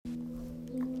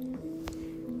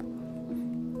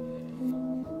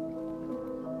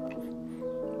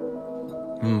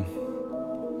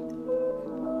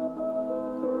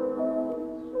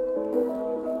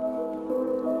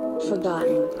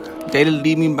Forgotten. They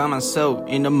leave me by myself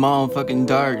in the motherfucking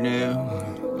dark, nigga.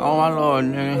 Oh my lord,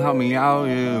 nigga, help me out,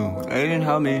 yeah. They didn't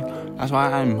help me. That's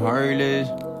why I'm heartless.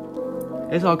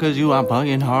 It's all cause you, I'm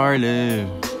fucking heartless.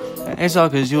 It's all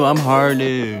cause you, I'm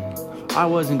heartless. I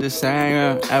wasn't the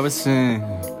same ever since.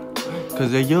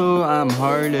 Cause of you, I'm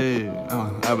heartless.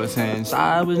 Ever since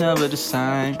I was never the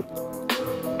same.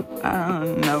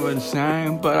 I'm never the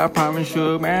same, but I promise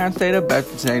you, man, I stay the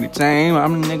best to stay the same.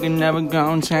 I'm a nigga never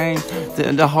gonna change.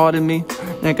 The heart of me,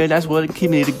 nigga, that's what keep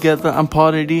me together. I'm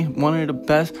part of one of the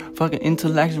best fucking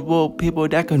intellectual people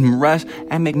that can rest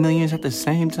and make millions at the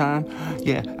same time.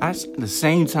 Yeah, that's the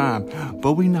same time,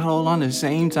 but we not all on the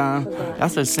same time.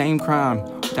 That's the same crime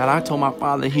that I told my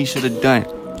father he should have done.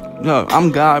 Yo,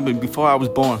 I'm God, but before I was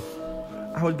born,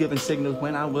 I was giving signals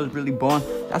when I was really born.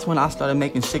 That's when I started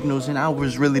making signals and I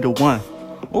was really the one.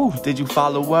 Ooh, did you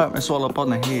follow up? It's all up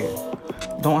on the head.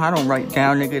 I don't write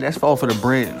down, nigga. That's all for the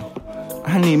bread.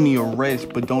 I need me a rest,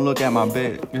 but don't look at my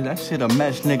bed. Cause that shit a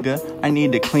mess, nigga. I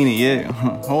need to clean it, yeah.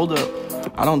 Hold up.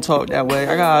 I don't talk that way.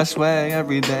 I got swag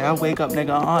every day. I wake up,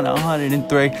 nigga, on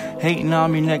 103. Hating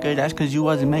on me, nigga. That's cause you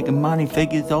wasn't making money.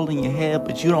 Figures all in your head,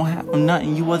 but you don't have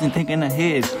nothing. You wasn't thinking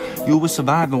ahead. You was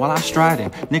surviving while I striding.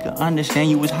 Nigga, understand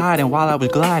you was hiding while I was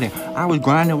gliding. I was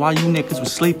grinding while you niggas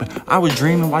was sleeping. I was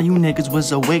dreaming while you niggas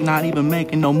was awake, not even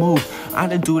making no move. I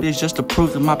done do this just to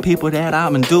prove to my people that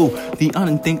I'ma do the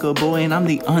unthinkable, and I'm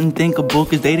the unthinkable,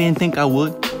 cause they didn't think I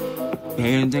would. They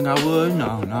didn't think I would,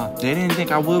 no. They didn't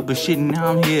think I would, but shit, now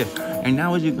I'm here. And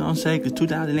now what you gonna say, cause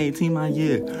 2018 my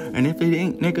year. And if it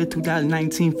ain't, nigga,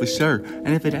 2019 for sure. And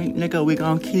if it ain't, nigga, we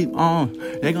gonna keep on.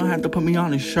 They gonna have to put me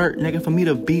on a shirt, nigga, for me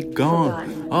to be gone.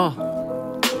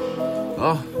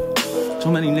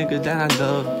 Too many niggas that I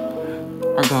love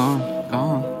are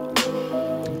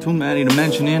gone. Too many to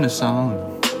mention in a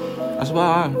song. That's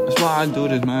why I do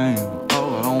this, man.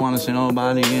 Oh, I don't wanna see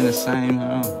nobody in the same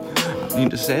house. I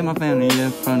need to save my family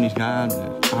from these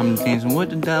goblins. I'm dancing with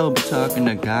the devil, but talking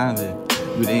to goblin.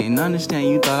 You didn't understand,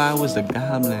 you thought I was the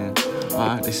goblin.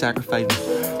 They sacrificed me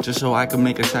just so I could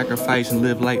make a sacrifice and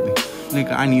live lightly.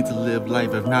 Nigga, I need to live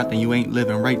life. If not, then you ain't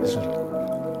living righteously.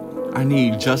 I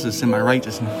need justice in my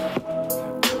righteousness.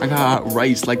 I got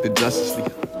rights like the Justice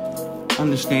League.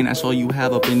 Understand that's all you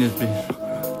have up in this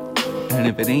bitch. And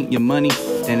if it ain't your money,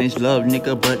 then it's love,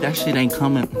 nigga. But that shit ain't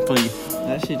coming for you.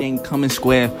 That shit ain't coming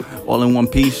square, all in one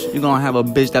piece. You gonna have a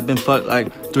bitch that been fucked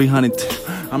like 300.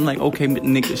 I'm like, okay,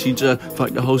 nigga, she just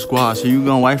fucked the whole squad. So you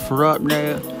gonna wife her up,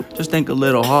 nigga? Just think a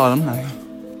little hard. I'm like,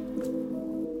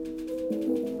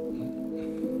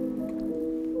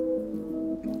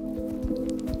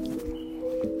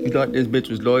 you thought this bitch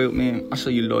was loyal, man? I show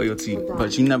you loyalty,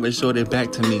 but you never showed it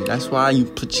back to me. That's why you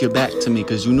put your back to me,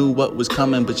 cause you knew what was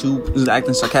coming, but you was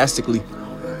acting sarcastically.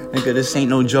 Nigga, this ain't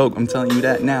no joke, I'm telling you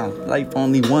that now. Life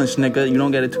only once, nigga, you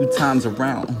don't get it 2 times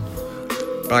around.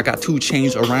 But I got 2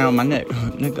 chains around my neck.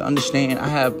 Nigga, understand, I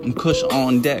have kush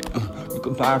on deck. You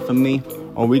can buy it from me,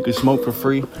 or we could smoke for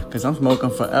free. Cause I'm smoking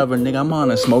forever, nigga, I'm on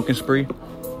a smoking spree.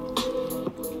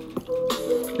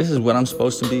 This is what I'm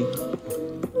supposed to be,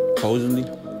 supposedly.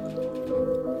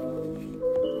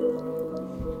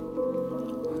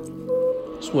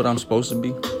 It's what I'm supposed to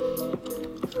be.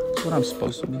 It's what I'm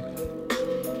supposed to be.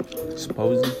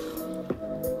 Supposedly.